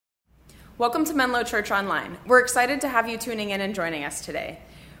Welcome to Menlo Church Online. We're excited to have you tuning in and joining us today.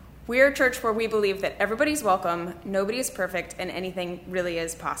 We are a church where we believe that everybody's welcome, nobody is perfect, and anything really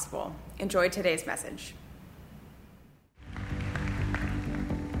is possible. Enjoy today's message.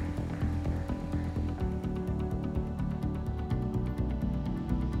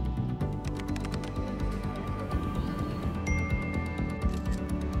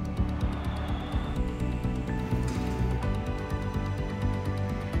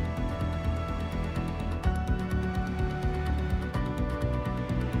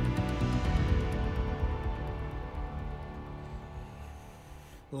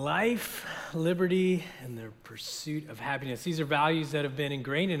 Life, liberty, and the pursuit of happiness. These are values that have been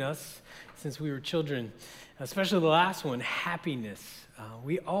ingrained in us since we were children, especially the last one, happiness.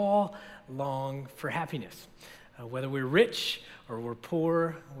 We all long for happiness. Whether we're rich or we're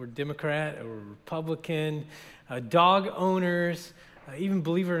poor, we're Democrat or Republican, dog owners, even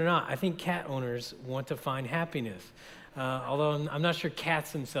believe it or not, I think cat owners want to find happiness. Although I'm not sure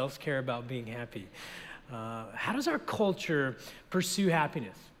cats themselves care about being happy. How does our culture pursue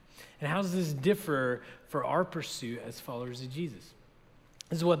happiness? And how does this differ for our pursuit as followers of Jesus?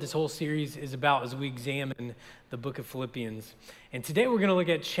 This is what this whole series is about as we examine the book of Philippians. And today we're going to look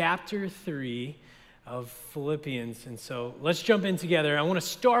at chapter 3 of Philippians. And so let's jump in together. I want to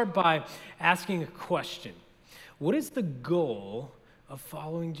start by asking a question. What is the goal of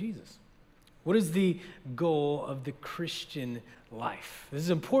following Jesus? What is the goal of the Christian life? This is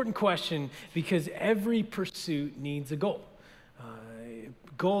an important question because every pursuit needs a goal.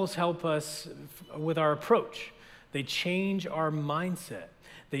 Goals help us with our approach. They change our mindset.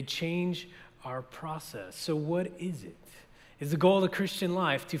 They change our process. So what is it? Is the goal of the Christian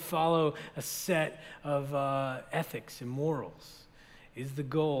life to follow a set of ethics and morals? Is the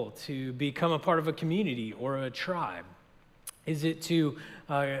goal to become a part of a community or a tribe? Is it to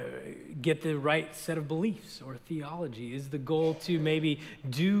get the right set of beliefs or theology? Is the goal to maybe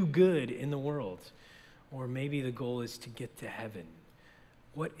do good in the world? Or maybe the goal is to get to heaven?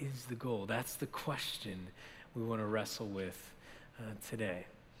 What is the goal? That's the question we want to wrestle with today.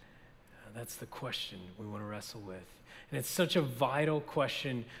 That's the question we want to wrestle with. And it's such a vital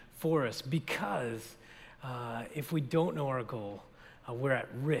question for us because if we don't know our goal, we're at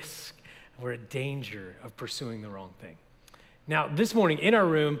risk, we're at danger of pursuing the wrong thing. Now, this morning in our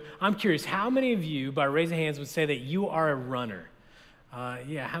room, I'm curious, how many of you, by raising hands, would say that you are a runner? Raise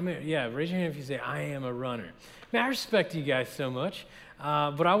your hand if you say, I am a runner. Man, I respect you guys so much,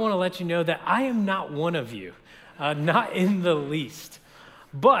 but I want to let you know that I am not one of you, not in the least.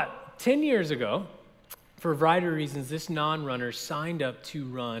 But 10 years ago, for a variety of reasons, this non-runner signed up to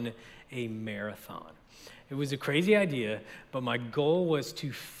run a marathon. It was a crazy idea, but my goal was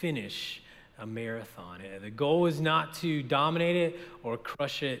to finish a marathon. The goal was not to dominate it or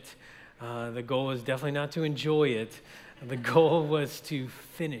crush it. The goal was definitely not to enjoy it. The goal was to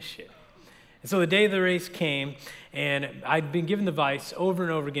finish it. And so the day of the race came, and I'd been given the advice over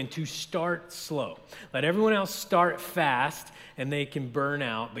and over again to start slow. Let everyone else start fast, and they can burn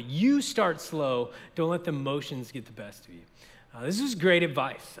out. But you start slow. Don't let the emotions get the best of you. This was great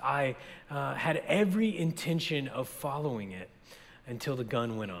advice. I had every intention of following it until the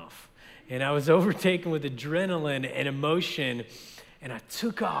gun went off. And I was overtaken with adrenaline and emotion, and I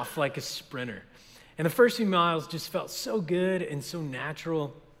took off like a sprinter. And the first few miles just felt so good and so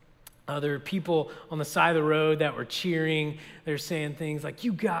natural. There were people on the side of the road that were cheering. They're saying things like,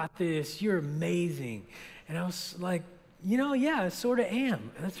 you got this, you're amazing. And I was like, I sort of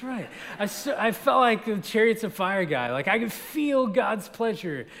am. That's right. I felt like the Chariots of Fire guy. Like I could feel God's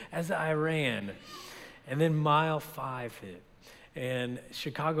pleasure as I ran. And then mile 5 hit. And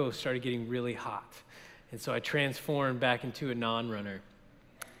Chicago started getting really hot. And so I transformed back into a non-runner.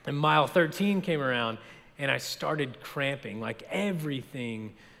 And mile 13 came around, and I started cramping. Like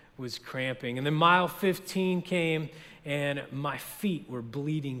everything was cramping. And then mile 15 came, and my feet were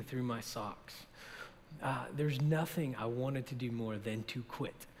bleeding through my socks. There's nothing I wanted to do more than to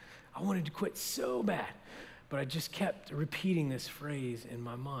quit. I wanted to quit so bad. But I just kept repeating this phrase in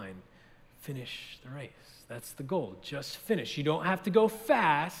my mind, finish the race. That's the goal. Just finish. You don't have to go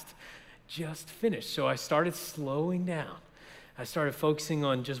fast. Just finish. So I started slowing down. I started focusing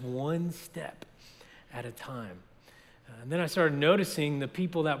on just one step at a time. And then I started noticing the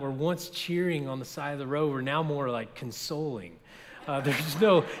people that were once cheering on the side of the road were now more like consoling. There's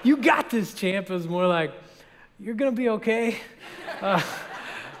no, you got this, champ. It was more like, you're going to be okay.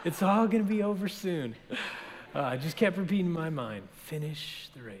 It's all going to be over soon. I just kept repeating in my mind, finish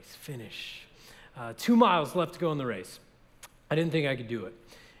the race, finish. 2 miles left to go in the race. I didn't think I could do it.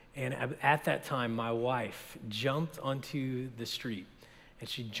 And at that time, my wife jumped onto the street and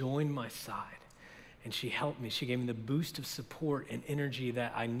she joined my side. And she helped me. She gave me the boost of support and energy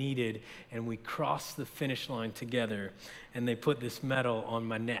that I needed. And we crossed the finish line together. And they put this medal on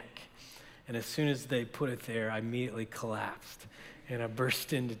my neck. And as soon as they put it there, I immediately collapsed. And I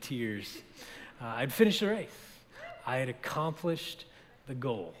burst into tears. I'd finished the race. I had accomplished the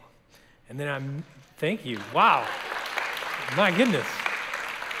goal. And then thank you. Wow. My goodness.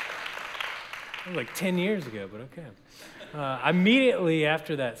 That was like 10 years ago, but okay. Immediately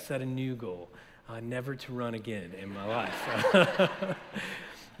after that, set a new goal. Never to run again in my life.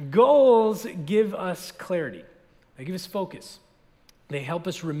 Goals give us clarity. They give us focus. They help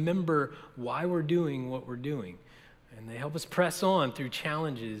us remember why we're doing what we're doing. And they help us press on through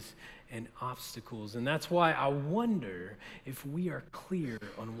challenges and obstacles. And that's why I wonder if we are clear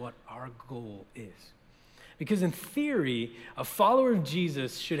on what our goal is. Because in theory, a follower of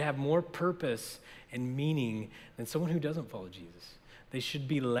Jesus should have more purpose and meaning than someone who doesn't follow Jesus. They should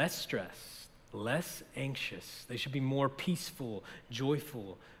be less stressed, less anxious. They should be more peaceful,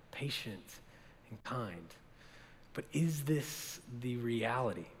 joyful, patient, and kind. But is this the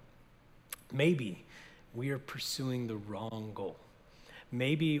reality? Maybe we are pursuing the wrong goal.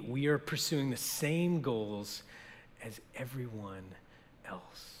 Maybe we are pursuing the same goals as everyone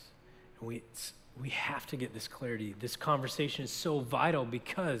else. And we have to get this clarity. This conversation is so vital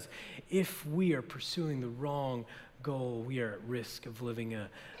because if we are pursuing the wrong goal, we are at risk of living an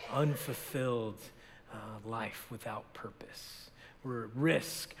unfulfilled life without purpose. We're at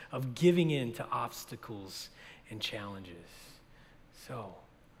risk of giving in to obstacles and challenges. So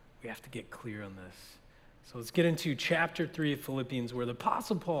we have to get clear on this. So let's get into chapter 3 of Philippians, where the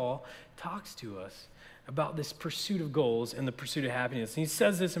Apostle Paul talks to us about this pursuit of goals and the pursuit of happiness. And he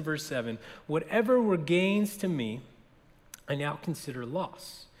says this in verse 7, "Whatever were gains to me, I now consider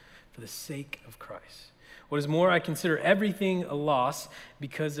loss for the sake of Christ. What is more, I consider everything a loss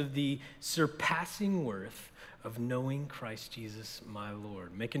because of the surpassing worth of knowing Christ Jesus my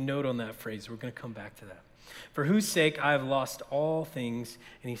Lord." Make a note on that phrase. We're going to come back to that. "For whose sake I have lost all things,"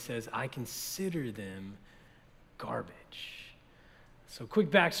 and he says, "I consider them garbage." So quick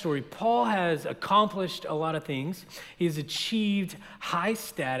backstory. Paul has accomplished a lot of things. He has achieved high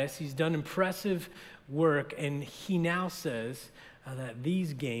status. He's done impressive work, and he now says that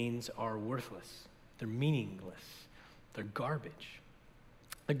these gains are worthless. They're meaningless. They're garbage.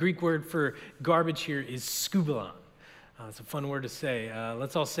 The Greek word for garbage here is skubalon. It's a fun word to say.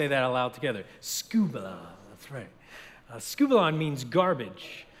 Let's all say that aloud together. Skubalon. That's right. Skubalon means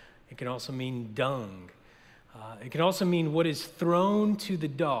garbage. It can also mean dung. It can also mean what is thrown to the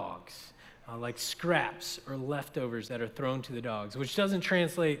dogs, like scraps or leftovers that are thrown to the dogs, which doesn't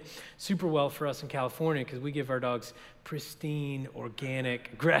translate super well for us in California because we give our dogs pristine,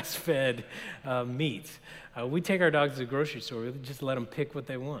 organic, grass-fed meat. We take our dogs to the grocery store. We just let them pick what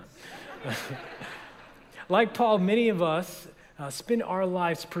they want. Like Paul, many of us spend our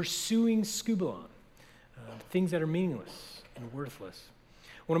lives pursuing skubalon, things that are meaningless and worthless.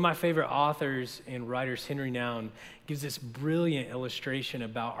 One of my favorite authors and writers, Henry Nouwen, gives this brilliant illustration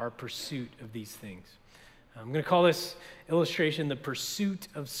about our pursuit of these things. I'm going to call this illustration the pursuit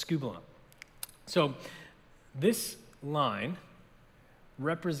of skubalon. So this line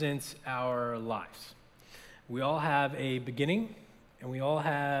represents our lives. We all have a beginning and we all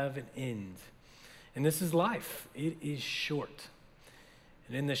have an end. And this is life. It is short.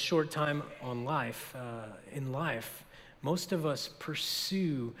 And in this short time in life, most of us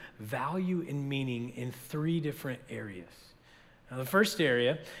pursue value and meaning in 3 different areas. Now, the first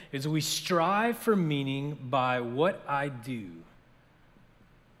area is we strive for meaning by what I do.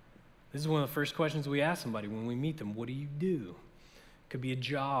 This is one of the first questions we ask somebody when we meet them. What do you do? It could be a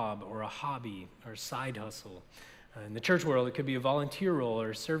job or a hobby or a side hustle. In the church world, it could be a volunteer role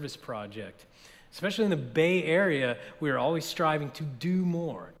or a service project. Especially in the Bay Area, we are always striving to do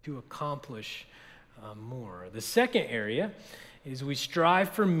more, to accomplish more. The second area is we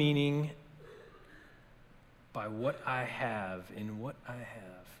strive for meaning by what I have and what I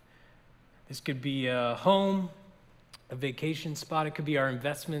have. This could be a home, a vacation spot. It could be our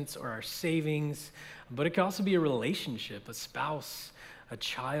investments or our savings, but it could also be a relationship, a spouse, a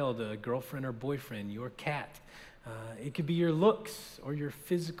child, a girlfriend or boyfriend, your cat. It could be your looks or your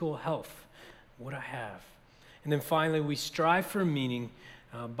physical health, what I have. And then finally, we strive for meaning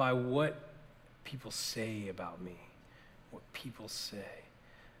by what people say about me, what people say.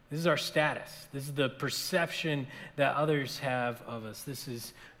 This is our status. This is the perception that others have of us. This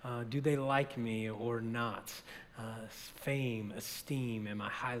is, do they like me or not? Fame, esteem, am I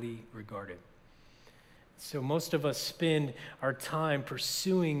highly regarded? So most of us spend our time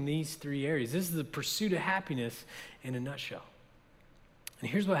pursuing these 3 areas. This is the pursuit of happiness in a nutshell. And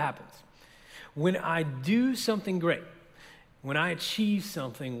here's what happens. When I do something great, when I achieve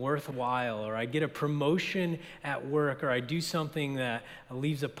something worthwhile, or I get a promotion at work, or I do something that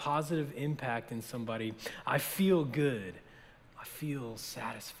leaves a positive impact in somebody, I feel good. I feel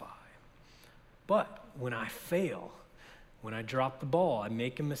satisfied. But when I fail, when I drop the ball, I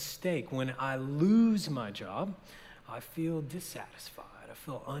make a mistake, when I lose my job, I feel dissatisfied. I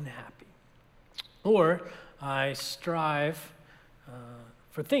feel unhappy. Or I strive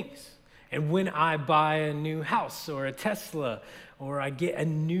for things. And when I buy a new house or a Tesla, or I get a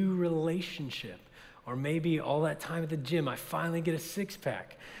new relationship, or maybe all that time at the gym, I finally get a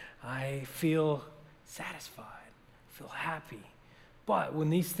six-pack, I feel satisfied, feel happy. But when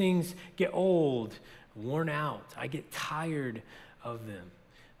these things get old, worn out, I get tired of them.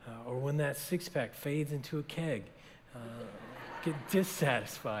 Or when that six-pack fades into a keg, get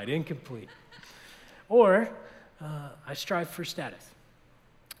dissatisfied, incomplete. Or I strive for status.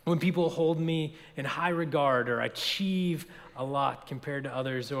 When people hold me in high regard, or I achieve a lot compared to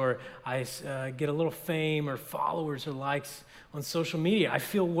others, or I get a little fame or followers or likes on social media, I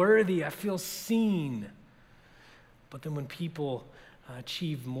feel worthy, I feel seen. But then when people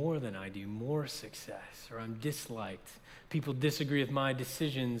achieve more than I do, more success, or I'm disliked, people disagree with my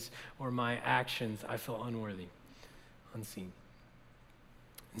decisions or my actions, I feel unworthy, unseen.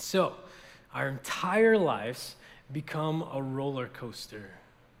 And so, our entire lives become a roller coaster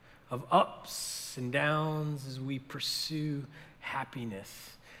of ups and downs as we pursue happiness,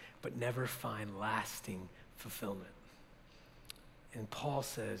 but never find lasting fulfillment. And Paul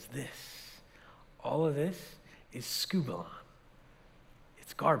says this, all of this is scubalon.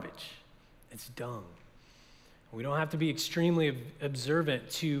 It's garbage. It's dung. We don't have to be extremely observant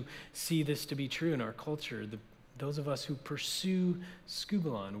to see this to be true in our culture. Those of us who pursue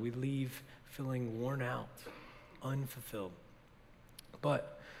scubalon, we leave feeling worn out, unfulfilled.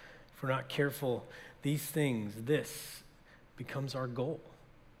 But if we're not careful, these things, this becomes our goal.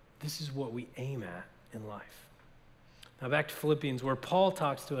 This is what we aim at in life. Now back to Philippians, where Paul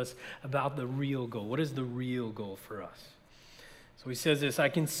talks to us about the real goal. What is the real goal for us? So he says this, I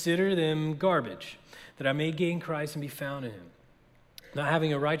consider them garbage, that I may gain Christ and be found in him, not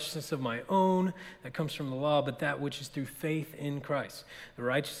having a righteousness of my own that comes from the law, but that which is through faith in Christ, the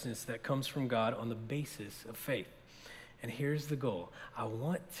righteousness that comes from God on the basis of faith. And here's the goal. I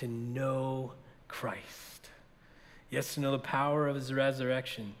want to know Christ. Yes, to know the power of his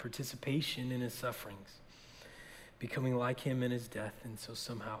resurrection, participation in his sufferings, becoming like him in his death, and so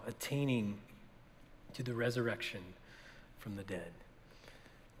somehow attaining to the resurrection from the dead.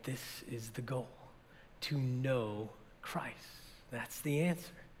 This is the goal, to know Christ. That's the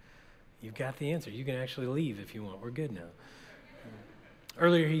answer. You've got the answer. You can actually leave if you want. We're good now.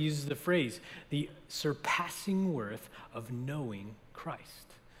 Earlier, he uses the phrase, the surpassing worth of knowing Christ.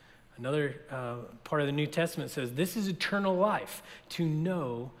 Another part of the New Testament says, this is eternal life, to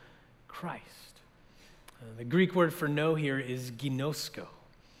know Christ. The Greek word for know here is ginosko.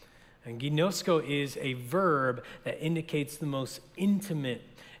 And ginosko is a verb that indicates the most intimate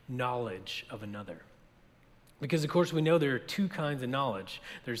knowledge of another. Because, of course, we know there are two kinds of knowledge.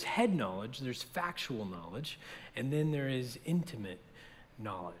 There's head knowledge, there's factual knowledge, and then there is intimate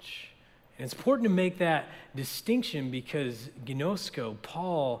knowledge. And it's important to make that distinction because ginosko,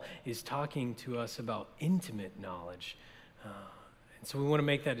 Paul is talking to us about intimate knowledge. And so we want to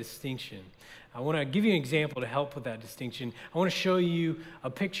make that distinction. I want to give you an example to help with that distinction. I want to show you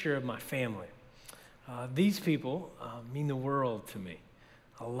a picture of my family. These people mean the world to me.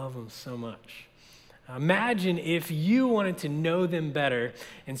 I love them so much. Imagine if you wanted to know them better,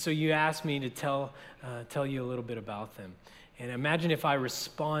 and so you asked me to tell you a little bit about them. And imagine if I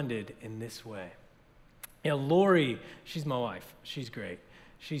responded in this way. You know, Lori, she's my wife. She's great.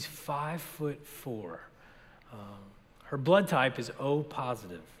 She's 5'4". Her blood type is O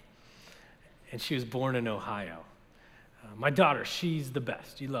positive, and she was born in Ohio. My daughter, she's the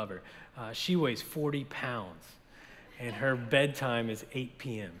best. You love her. She weighs 40 pounds, and her bedtime is 8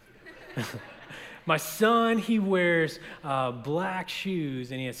 p.m. My son, he wears black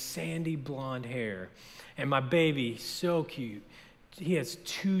shoes, and he has sandy blonde hair. And my baby, so cute. He has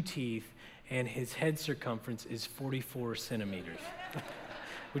 2 teeth, and his head circumference is 44 centimeters,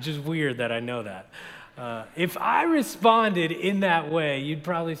 which is weird that I know that. If I responded in that way, you'd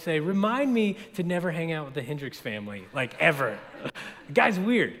probably say, remind me to never hang out with the Hendricks family, like ever. The guy's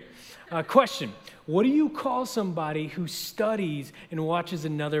weird. Question, what do you call somebody who studies and watches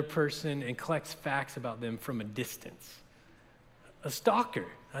another person and collects facts about them from a distance? A stalker,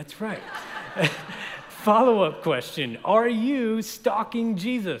 that's right. Follow-up question, are you stalking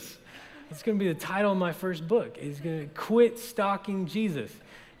Jesus? It's going to be the title of my first book. It's going to quit stalking Jesus.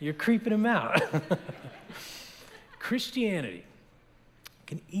 You're creeping him out. Christianity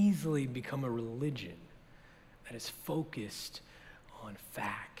can easily become a religion that is focused on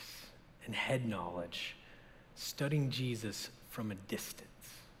facts and head knowledge, studying Jesus from a distance,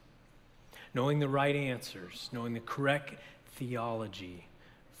 knowing the right answers, knowing the correct theology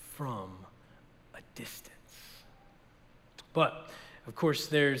from a distance. But, of course,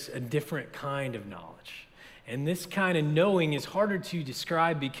 there's a different kind of knowledge. And this kind of knowing is harder to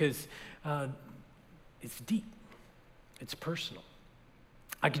describe because it's deep. It's personal.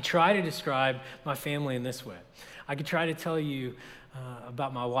 I could try to describe my family in this way. I could try to tell you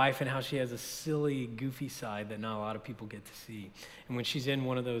about my wife and how she has a silly, goofy side that not a lot of people get to see. And when she's in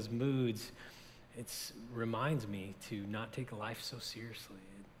one of those moods, it reminds me to not take life so seriously.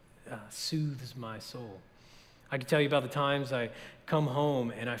 It soothes my soul. I could tell you about the times I come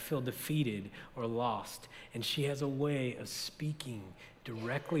home and I feel defeated or lost, and she has a way of speaking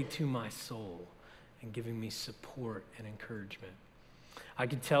directly to my soul and giving me support and encouragement. I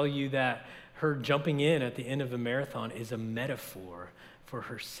could tell you that her jumping in at the end of a marathon is a metaphor for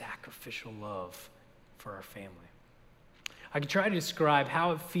her sacrificial love for our family. I could try to describe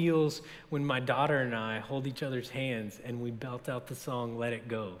how it feels when my daughter and I hold each other's hands and we belt out the song Let It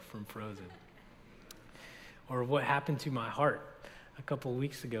Go from Frozen. Or what happened to my heart a couple of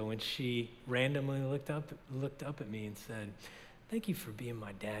weeks ago when she randomly looked up at me and said, "Thank you for being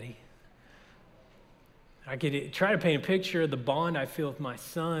my daddy." I could try to paint a picture of the bond I feel with my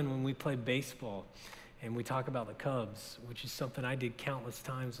son when we play baseball and we talk about the Cubs, which is something I did countless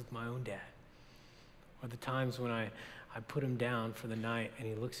times with my own dad. Or the times when I put him down for the night and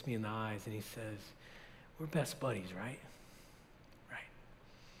he looks me in the eyes and he says, "We're best buddies, right?" Right.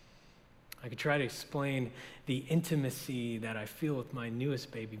 I could try to explain the intimacy that I feel with my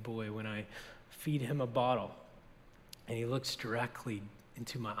newest baby boy when I feed him a bottle and he looks directly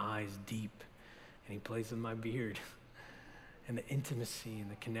into my eyes deep and he plays with my beard, and the intimacy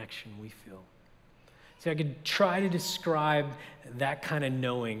and the connection we feel. See, I could try to describe that kind of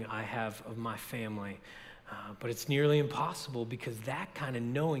knowing I have of my family, but it's nearly impossible because that kind of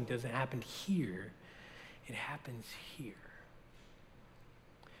knowing doesn't happen here. It happens here.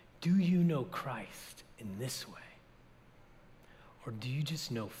 Do you know Christ in this way? Or do you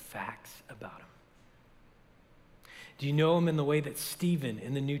just know facts about him? Do you know him in the way that Stephen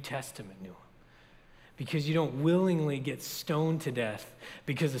in the New Testament knew him? Because you don't willingly get stoned to death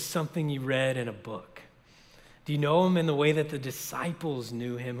because of something you read in a book. Do you know him in the way that the disciples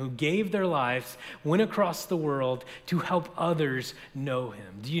knew him, who gave their lives, went across the world to help others know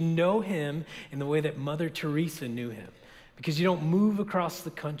him? Do you know him in the way that Mother Teresa knew him? Because you don't move across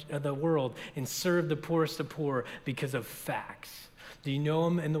the world and serve the poorest of poor because of facts. Do you know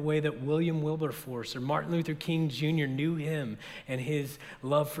him in the way that William Wilberforce or Martin Luther King Jr. knew him and his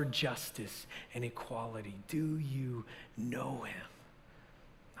love for justice and equality? Do you know him?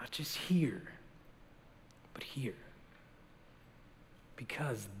 Not just here, but here.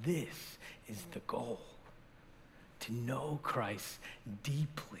 Because this is the goal, to know Christ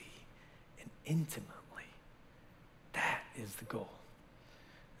deeply and intimately. That is the goal.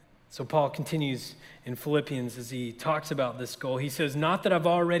 So Paul continues in Philippians as he talks about this goal. He says, "Not that I've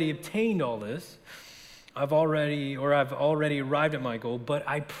already obtained all this, I've already arrived at my goal, but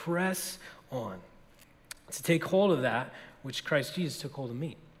I press on to take hold of that which Christ Jesus took hold of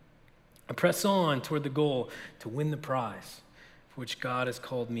me. I press on toward the goal to win the prize for which God has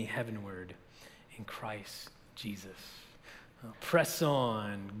called me heavenward in Christ Jesus." Press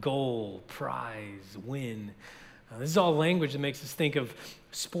on, goal, prize, win. This is all language that makes us think of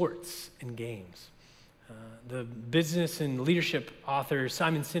sports and games. The business and leadership author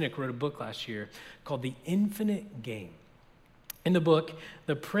Simon Sinek wrote a book last year called The Infinite Game. In the book,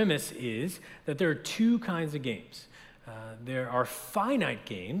 the premise is that there are two kinds of games. There are finite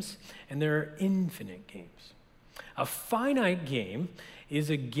games and there are infinite games. A finite game is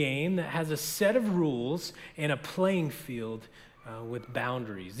a game that has a set of rules and a playing field with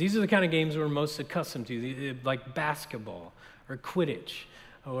boundaries. These are the kind of games we're most accustomed to, like basketball or Quidditch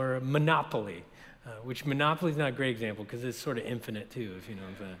or Monopoly, which Monopoly is not a great example because it's sort of infinite too, if you know what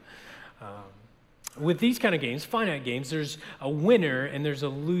I'm saying. With these kind of games, finite games, there's a winner and there's a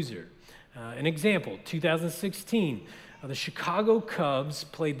loser. An example, 2016, the Chicago Cubs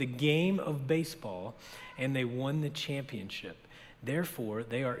played the game of baseball and they won the championship. Therefore,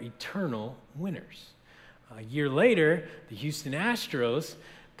 they are eternal winners. A year later, the Houston Astros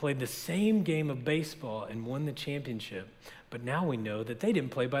played the same game of baseball and won the championship, but now we know that they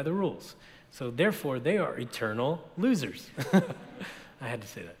didn't play by the rules. So therefore, they are eternal losers. I had to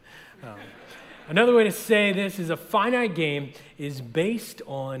say that. Another way to say this is a finite game is based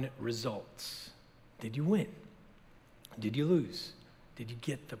on results. Did you win? Did you lose? Did you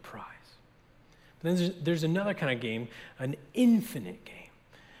get the prize? But then there's another kind of game, an infinite game.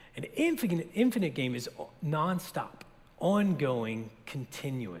 An infinite game is nonstop, ongoing,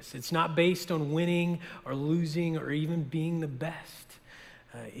 continuous. It's not based on winning or losing or even being the best.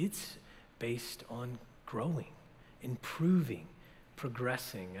 It's based on growing, improving,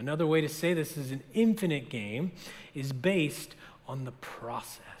 progressing. Another way to say this is an infinite game is based on the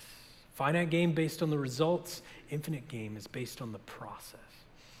process. Finite game based on the results, infinite game is based on the process.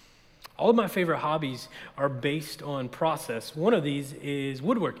 All of my favorite hobbies are based on process. One of these is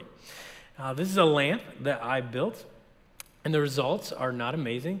woodworking. This is a lamp that I built, and the results are not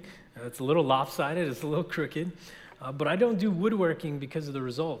amazing. It's a little lopsided, it's a little crooked, but I don't do woodworking because of the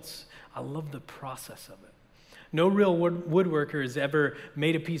results. I love the process of it. No real woodworker has ever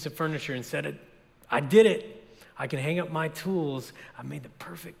made a piece of furniture and said, I did it. I can hang up my tools. I made the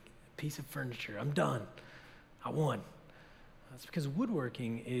perfect piece of furniture. I'm done. I won. That's because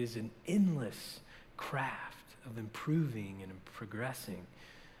woodworking is an endless craft of improving and progressing.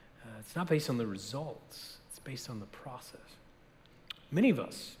 It's not based on the results. It's based on the process. Many of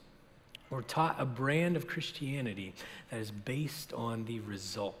us were taught a brand of Christianity that is based on the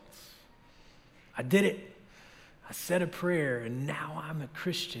results. I did it. I said a prayer, and now I'm a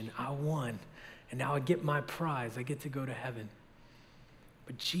Christian. I won, and now I get my prize. I get to go to heaven.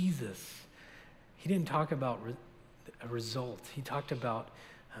 But Jesus, he didn't talk about a result. He talked about,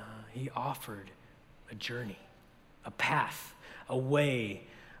 he offered a journey, a path, a way,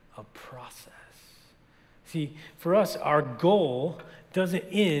 a process. See, for us, our goal doesn't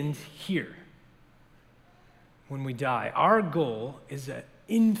end here when we die. Our goal is an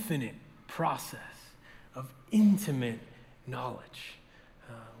infinite process of intimate knowledge.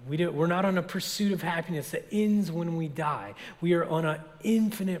 We're not on a pursuit of happiness that ends when we die. We are on an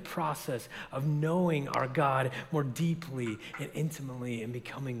infinite process of knowing our God more deeply and intimately and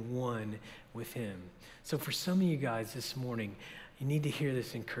becoming one with him. So for some of you guys this morning, you need to hear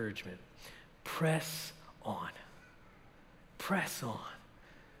this encouragement. Press on. Press on.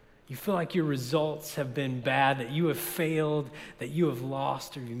 You feel like your results have been bad, that you have failed, that you have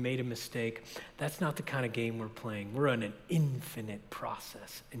lost, or you made a mistake. That's not the kind of game we're playing. We're on an infinite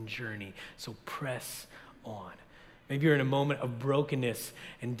process and journey, so press on. Maybe you're in a moment of brokenness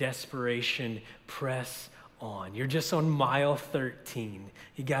and desperation. Press on. You're just on mile 13.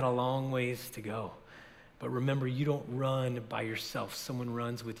 You got a long ways to go. But remember, you don't run by yourself. Someone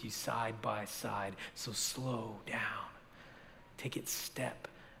runs with you side by side, so slow down. Take it step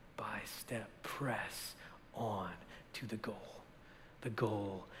by step, press on to the goal. The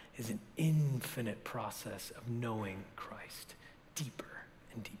goal is an infinite process of knowing Christ deeper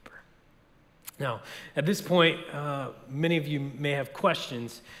and deeper. Now, at this point, many of you may have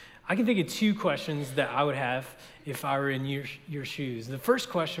questions. I can think of two questions that I would have if I were in your shoes. The first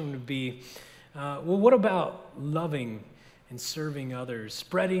question would be, what about loving and serving others,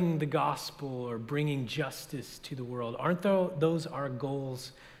 spreading the gospel or bringing justice to the world? Aren't those our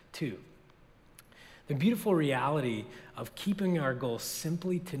goals too? The beautiful reality of keeping our goal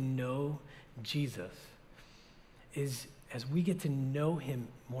simply to know Jesus is as we get to know him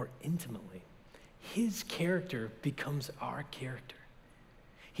more intimately, his character becomes our character.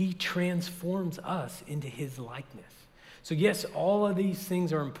 He transforms us into his likeness. So yes, all of these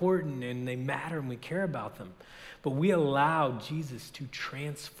things are important and they matter and we care about them, but we allow Jesus to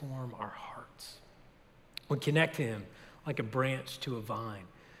transform our hearts. We connect to him like a branch to a vine,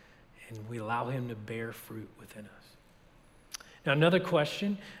 and we allow him to bear fruit within us. Now, another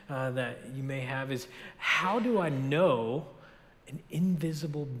question that you may have is, how do I know an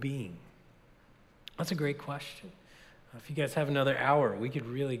invisible being? That's a great question. If you guys have another hour, we could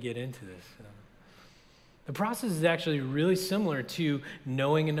really get into this. The process is actually really similar to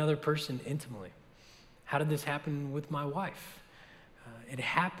knowing another person intimately. How did this happen with my wife? It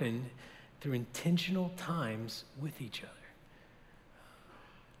happened through intentional times with each other.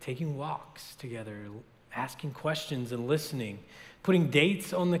 Taking walks together, asking questions and listening, putting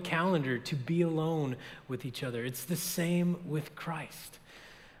dates on the calendar to be alone with each other. It's the same with Christ.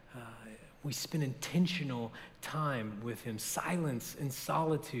 We spend intentional time with him, silence and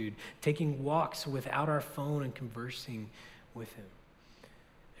solitude, taking walks without our phone and conversing with him.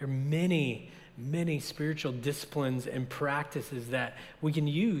 There are many, many spiritual disciplines and practices that we can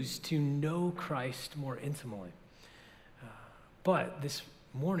use to know Christ more intimately. But this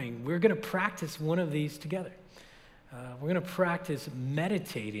morning, we're going to practice one of these together. We're going to practice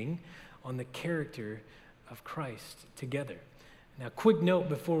meditating on the character of Christ together. Now, quick note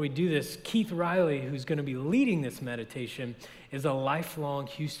before we do this, Keith Riley, who's going to be leading this meditation, is a lifelong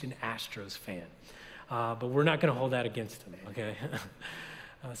Houston Astros fan. But we're not going to hold that against him, okay?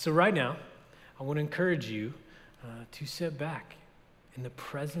 So right now, I want to encourage you to sit back in the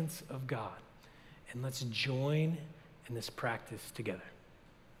presence of God, and let's join in this practice together.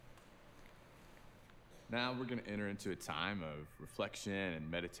 Now we're going to enter into a time of reflection and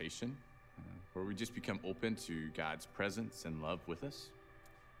meditation where we just become open to God's presence and love with us.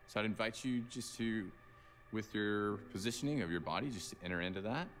 So I'd invite you just to, with your positioning of your body, just to enter into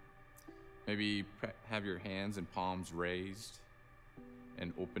that. Maybe have your hands and palms raised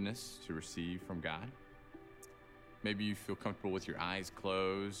in openness to receive from God. Maybe you feel comfortable with your eyes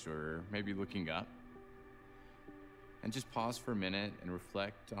closed or maybe looking up. And just pause for a minute and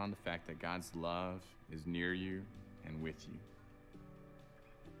reflect on the fact that God's love is near you and with you.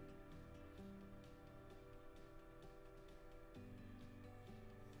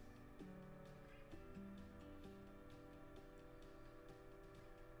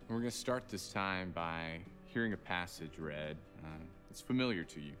 We're going to start this time by hearing a passage read. It's familiar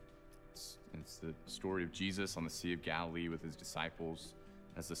to you. It's the story of Jesus on the Sea of Galilee with his disciples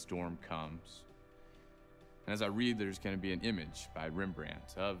as the storm comes. And as I read, there's going to be an image by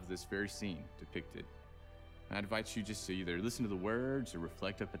Rembrandt of this very scene depicted. And I invite you just to either listen to the words or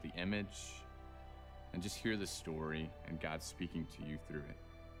reflect up at the image and just hear the story and God speaking to you through it.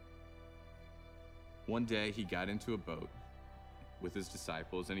 One day he got into a boat with his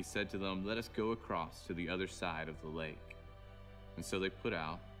disciples, and he said to them, "Let us go across to the other side of the lake." And so they put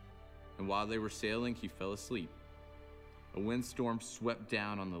out, and while they were sailing, he fell asleep. A windstorm swept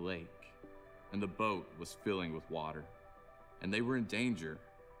down on the lake, and the boat was filling with water, and they were in danger.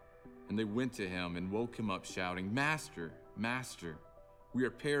 And they went to him and woke him up, shouting, "Master, Master, we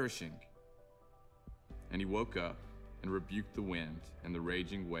are perishing." And he woke up and rebuked the wind and the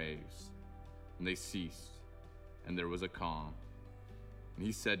raging waves, and they ceased, and there was a calm. And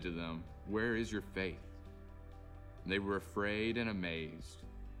he said to them, "Where is your faith?" And they were afraid and amazed,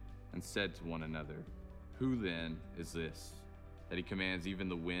 and said to one another, "Who then is this, that he commands even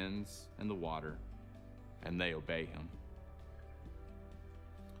the winds and the water, and they obey him?"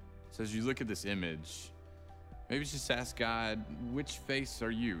 So as you look at this image, maybe just ask God, which face are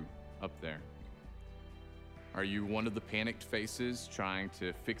you up there? Are you one of the panicked faces trying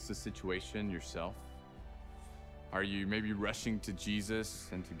to fix the situation yourself? Are you maybe rushing to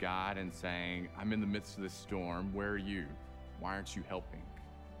Jesus and to God and saying, "I'm in the midst of this storm, where are you? Why aren't you helping?"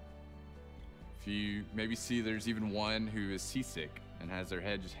 If you maybe see there's even one who is seasick and has their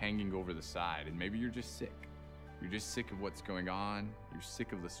head just hanging over the side, and maybe you're just sick. You're just sick of what's going on. You're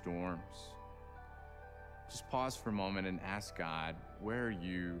sick of the storms. Just pause for a moment and ask God, where are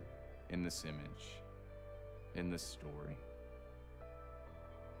you in this image, in this story?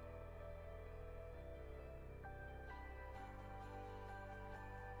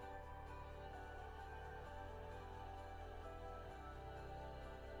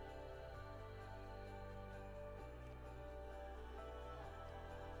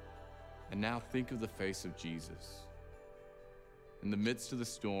 And now think of the face of Jesus. In the midst of the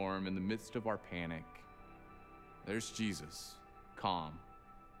storm, in the midst of our panic, there's Jesus, calm,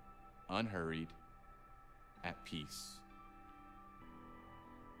 unhurried, at peace.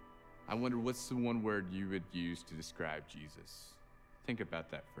 I wonder, what's the one word you would use to describe Jesus? Think about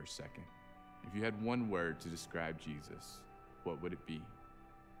that for a second. If you had one word to describe Jesus, what would it be?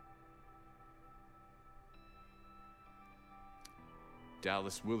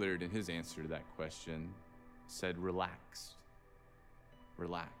 Dallas Willard, in his answer to that question, said relaxed.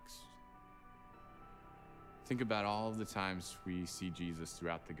 Relaxed. Think about all of the times we see Jesus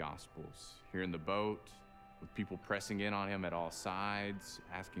throughout the Gospels. Here in the boat, with people pressing in on him at all sides,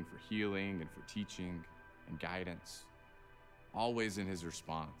 asking for healing and for teaching and guidance. Always in his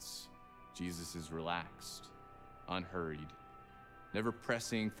response, Jesus is relaxed, unhurried, never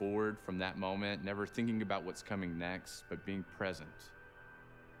pressing forward from that moment, never thinking about what's coming next, but being present.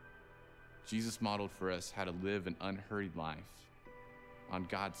 Jesus modeled for us how to live an unhurried life on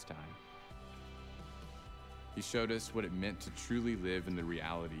God's time. He showed us what it meant to truly live in the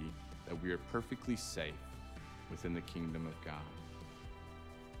reality that we are perfectly safe within the kingdom of God.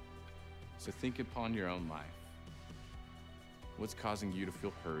 So think upon your own life. What's causing you to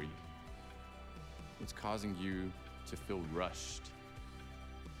feel hurried? What's causing you to feel rushed?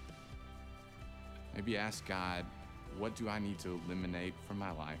 Maybe ask God, what do I need to eliminate from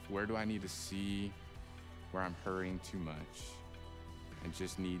my life? Where do I need to see where I'm hurrying too much and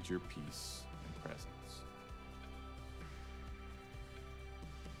just need your peace and presence?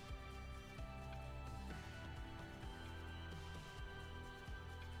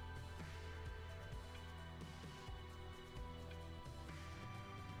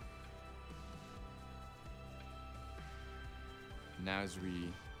 Now as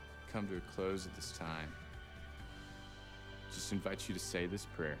we come to a close at this time, just invite you to say this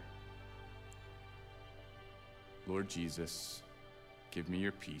prayer. Lord Jesus, give me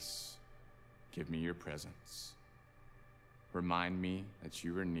your peace. Give me your presence. Remind me that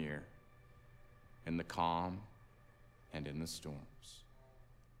you are near in the calm and in the storms.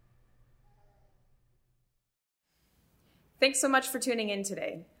 Thanks so much for tuning in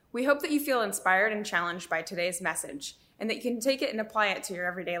today. We hope that you feel inspired and challenged by today's message, and that you can take it and apply it to your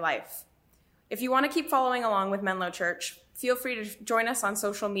everyday life. If you want to keep following along with Menlo Church, feel free to join us on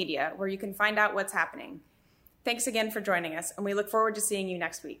social media where you can find out what's happening. Thanks again for joining us, and we look forward to seeing you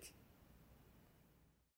next week.